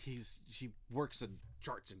 He works on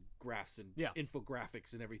charts and graphs and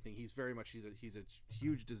infographics and everything. He's very much he's a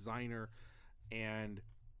huge designer, and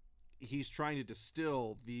he's trying to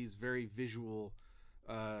distill these very visual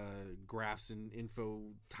graphs and info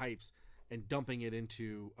types and dumping it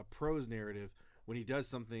into a prose narrative. When he does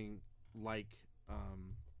something like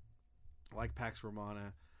Pax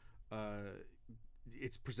Romana,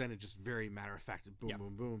 it's presented just very matter of fact, boom,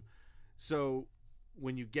 boom, boom. So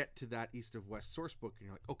when you get to that East of West source book, and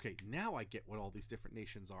you're like, okay, now I get what all these different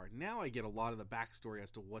nations are. Now I get a lot of the backstory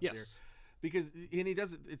as to what they're, because he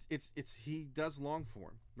does he does long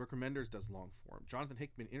form. Rick Remender does long form. Jonathan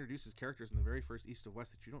Hickman introduces characters in the very first East of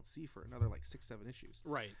West that you don't see for another like 6-7 issues.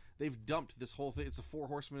 Right. They've dumped this whole thing. It's the Four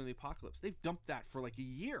Horsemen of the Apocalypse. They've dumped that for like a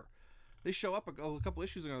year. They show up a couple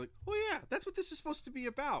issues and are like, oh yeah, that's what this is supposed to be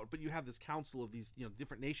about. But you have this council of these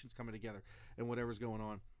different nations coming together and whatever's going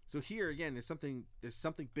on. So here again, there's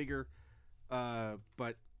something bigger,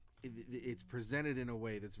 but it's presented in a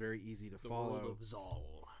way that's very easy to follow. The world of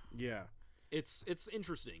Zal. Yeah, It's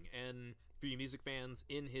interesting, and for you music fans,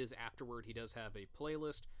 in his afterword, he does have a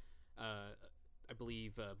playlist. I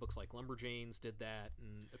believe books like Lumberjanes did that,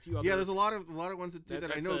 and a few other. Yeah, there's a lot of ones that do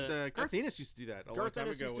that. I that's know Garth Ennis used to do that a long Garth time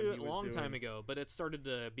Ennis ago. used to do when it he a was long doing- time ago, but it started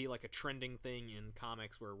to be like a trending thing in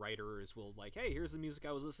comics where writers will like, hey, here's the music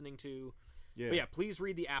I was listening to. Yeah. But yeah, please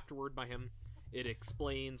read the afterword by him. It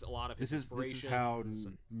explains a lot of his This is inspirations. how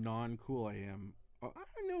and- non-cool I am.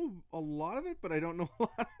 I know a lot of it, but I don't know a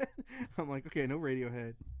lot of it. I'm like, okay, I know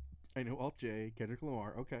Radiohead. I know Alt J, Kendrick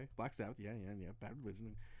Lamar. Okay, Black Sabbath. Yeah. Bad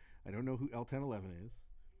Religion. I don't know who L1011 is.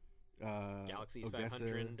 Galaxies Odessa,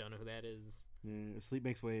 500, don't know who that is. Sleep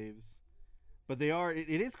Makes Waves. But they are. It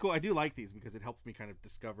is cool. I do like these because it helps me kind of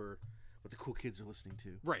discover what the cool kids are listening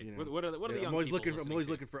to. Right. You know? What are the young I'm always people looking. I'm listening always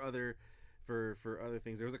to? looking for other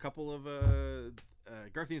things. There was a couple of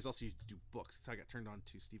Garth Ennis also used to do books. That's how I got turned on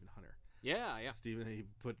to Stephen Hunter. Yeah. Stephen, he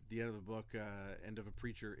put the end of the book, end of a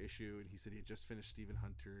Preacher issue, and he said he had just finished Stephen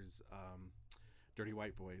Hunter's Dirty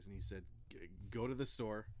White Boys, and he said, go to the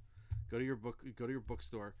store, go to your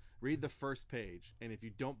bookstore, read the first page, and if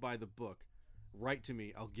you don't buy the book, write to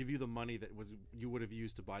me. I'll give you the money that you would have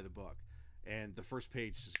used to buy the book. And the first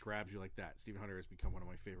page just grabs you like that. Stephen Hunter has become one of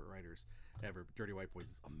my favorite writers ever. Dirty White Boys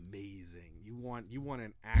is amazing. You want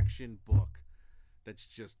an action book that's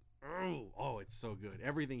just it's so good.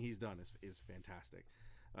 Everything he's done is fantastic.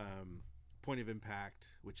 Point of Impact,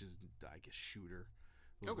 which is I guess Shooter,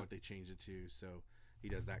 what they changed it to. So he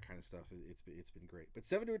does that kind of stuff. It's been great. But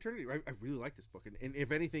Seven to Eternity, I really like this book, and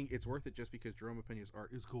if anything, it's worth it just because Jerome Opeña's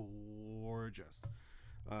art is gorgeous.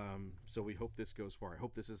 So we hope this goes far. I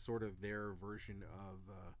hope this is sort of their version of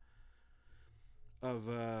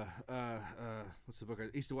what's the book?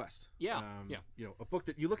 East to West. Yeah. You know, a book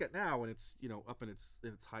that you look at now and it's up in its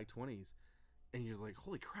high 20s, and you're like,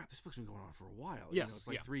 holy crap, this book's been going on for a while. Yes, it's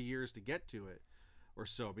like 3 years to get to it, or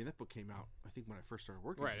so. I mean, that book came out I think when I first started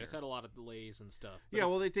working. Right. there. It's had a lot of delays and stuff. but Yeah,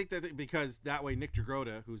 well, it's- they take that because that way Nick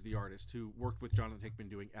Dragotta, who's the artist who worked with Jonathan Hickman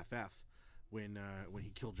doing FF when he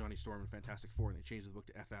killed Johnny Storm in Fantastic Four, and they changed the book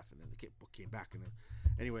to FF, and then the book came back. And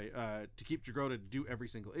anyway, to keep Dragotta to do every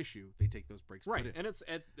single issue, they take those breaks. right, Put in. and it's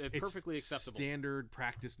perfectly acceptable. Standard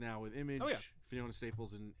practice now with Image. Oh, yeah. Fiona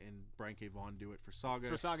Staples and Brian K. Vaughan do it for Saga.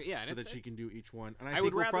 For Saga, yeah, and so it's- that she can do each one. And I I think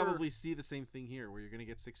would we'll rather- probably see the same thing here, where you're going to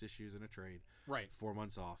get 6 issues in a trade. Right. 4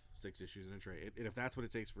 months off, 6 issues in a trade. And if that's what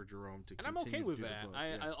it takes for Jerome to And I'm continue okay to with do the that. book,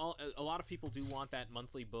 yeah. A lot of people do want that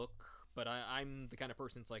monthly book, but I'm the kind of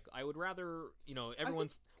person that's like, I would rather,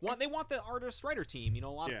 they want the artist-writer team. A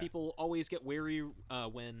lot Yeah. of people always get wary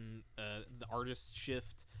when the artists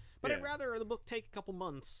shift, but I'd Yeah. rather the book take a couple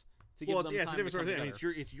months to give Well, them it's a time different to sort come of thing. I mean,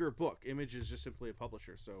 together. it's your book. Image is just simply a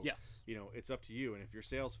publisher, so Yes. it's up to you. And if your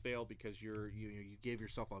sales fail because you gave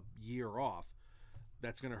yourself a year off,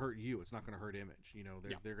 that's going to hurt you. It's not going to hurt Image.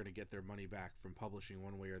 They're going to get their money back from publishing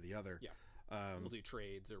one way or the other. Yeah. We'll do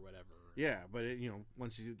trades or whatever. Yeah, but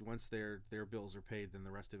once their bills are paid, then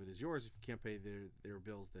the rest of it is yours. If you can't pay their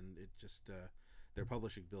bills, then it just their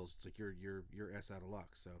publishing bills. It's like you're ass out of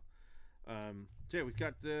luck. So yeah, we've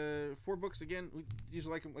got 4 books again. We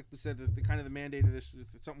usually like we said, the kind of the mandate of this. If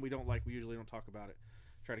it's something we don't like, we usually don't talk about it.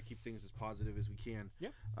 Try to keep things as positive as we can. Yeah.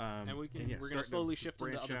 And We're going to starting slowly shift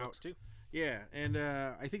into branch other out. books too. Yeah, and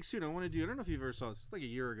I think soon I want to do. I don't know if you've ever saw this. It's like a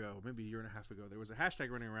year ago, maybe a year and a half ago. There was a hashtag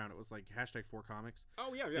running around. It was like hashtag 4comics.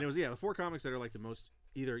 Oh yeah, And it was the 4 comics that are like the most,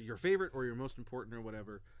 either your favorite or your most important or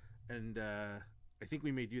whatever. And I think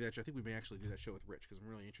we may do that. I think we may actually do that show with Rich because I'm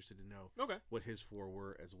really interested to know Okay. what his 4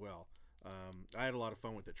 were as well. I had a lot of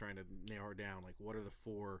fun with it, trying to narrow down like what are the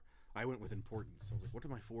 4. I went with importance. I was like, what are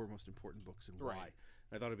my 4 most important books and why? Right.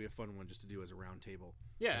 I thought it'd be a fun one just to do as a round table.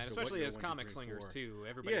 Yeah, as and to what especially your as 1, 2, comic 3, slingers 4. too.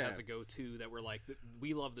 Everybody Yeah. has a go-to that we're like,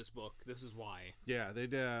 we love this book. This is why. Yeah, they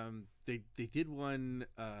did one.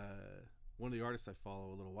 One of the artists I follow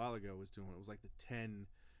a little while ago was doing it. It was like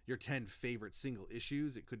your 10 favorite single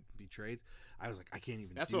issues. It could be trades. I was like, I can't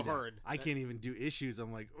even. That's do so that. hard. I can't even do issues.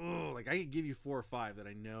 I'm like, oh, like I could give you 4 or 5 that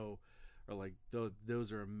I know are like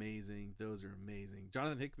those are amazing. Those are amazing.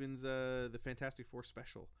 Jonathan Hickman's the Fantastic Four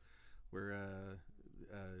special, where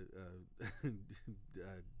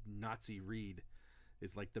Nazi Reed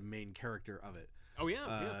is like the main character of it. Oh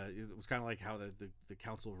yeah. It was kind of like how the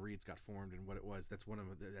Council of Reeds got formed and what it was. That's one of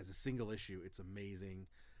the, as a single issue, it's amazing.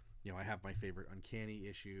 I have my favorite Uncanny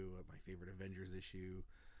issue, my favorite Avengers issue,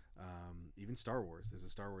 even Star Wars. There's a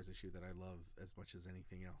Star Wars issue that I love as much as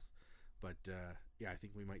anything else. But yeah, I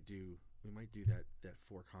think we might do that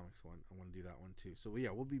 4 comics one. I want to do that one too. So yeah,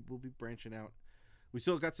 we'll be branching out. We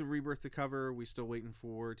still got some Rebirth to cover. We're still waiting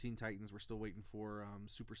for Teen Titans. We're still waiting for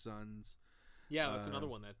Super Sons. Yeah, that's another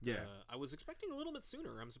one that yeah. I was expecting a little bit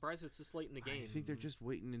sooner. I'm surprised it's this late in the game. I think they're just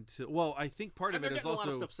waiting until. Well, I think part and of it is a also lot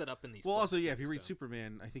of stuff set up in these. Well, books also, yeah, too, if you read so.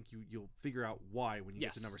 Superman, I think you'll figure out why when you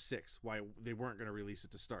get to Yes. number 6, why they weren't going to release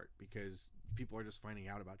it to start, because people are just finding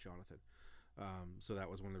out about Jonathan. So that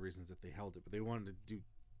was one of the reasons that they held it, but they wanted to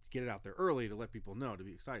get it out there early to let people know, to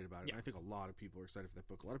be excited about it. Yeah. And I think a lot of people are excited for that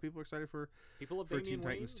book. A lot of people are excited for People love for Damian Teen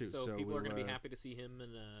Wayne, Titans, too, so so people are we'll, going to be happy to see him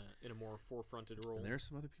in a more forefronted role. And there's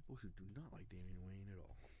some other people who do not like Damian Wayne at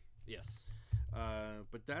all. Yes.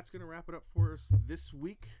 But that's going to wrap it up for us this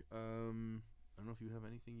week. I don't know if you have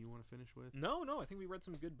anything you want to finish with. No, I think we read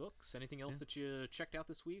some good books. Anything else that you checked out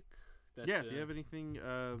this week? That, yeah, if you have anything,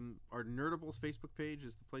 our Nerdables Facebook page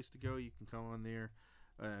is the place to go. You can come on there.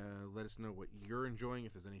 Let us know what you're enjoying.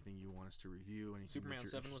 If there's anything you want us to review, anything Superman that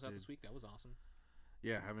 7 you're was out interested- this week. That was awesome.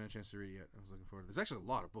 Yeah, I haven't had a chance to read it yet. I was looking forward to it. There's actually a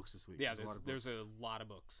lot of books this week. Yeah, a lot of there's books. a lot of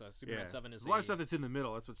books. Superman 7 is There's a lot of stuff that's in the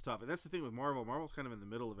middle. That's what's tough. And that's the thing with Marvel. Marvel's kind of in the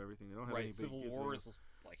middle of everything. They don't have any right. big Civil hits, War you is know.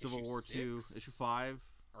 like Civil issue War 2, 6, issue 5.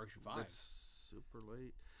 or issue 5. That's super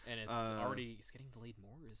late. And it's it's getting delayed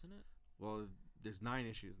more, isn't it? Well, there's 9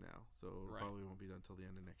 issues now, so it Right. probably won't be done till the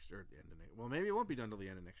end of next year. Well, maybe it won't be done till the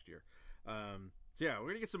end of next year. So yeah, we're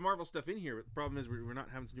gonna get some Marvel stuff in here. But the problem is we're not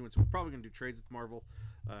having to do it, so we're probably gonna do trades with Marvel.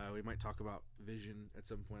 We might talk about Vision at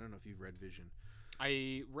some point. I don't know if you've read Vision.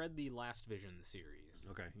 I read the last Vision series.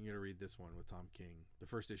 Okay, you gotta read this one with Tom King. The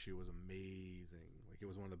first issue was amazing. Like, it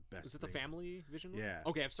was one of the best. Is it the things. Family Vision one? Yeah.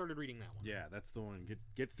 Okay, I've started reading that one. Yeah, that's the one.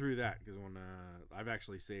 Get through that, because when I've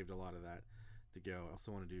actually saved a lot of that to go. I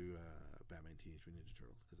also want to do Batman Teenage Mutant Ninja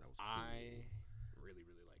Turtles, because that was cool. I really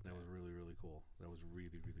like that. That was really cool. That was really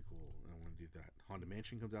cool. I want to do that. Haunted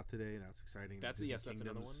Mansion comes out today. That's exciting. That's Disney another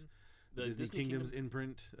Kingdoms- one. The Disney Kingdoms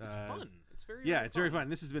imprint. It's fun. It's very it's very fun.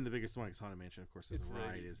 This has been the biggest one, because Haunted Mansion, of course, as It's a the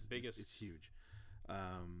ride is biggest- it's huge.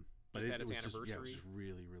 But Just it had its was just, anniversary. it was just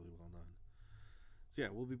really well done. So yeah,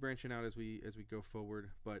 we'll be branching out as we go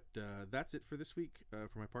forward. But that's it for this week.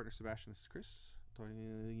 For my partner Sebastian, this is Chris.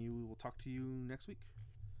 We will talk to you next week.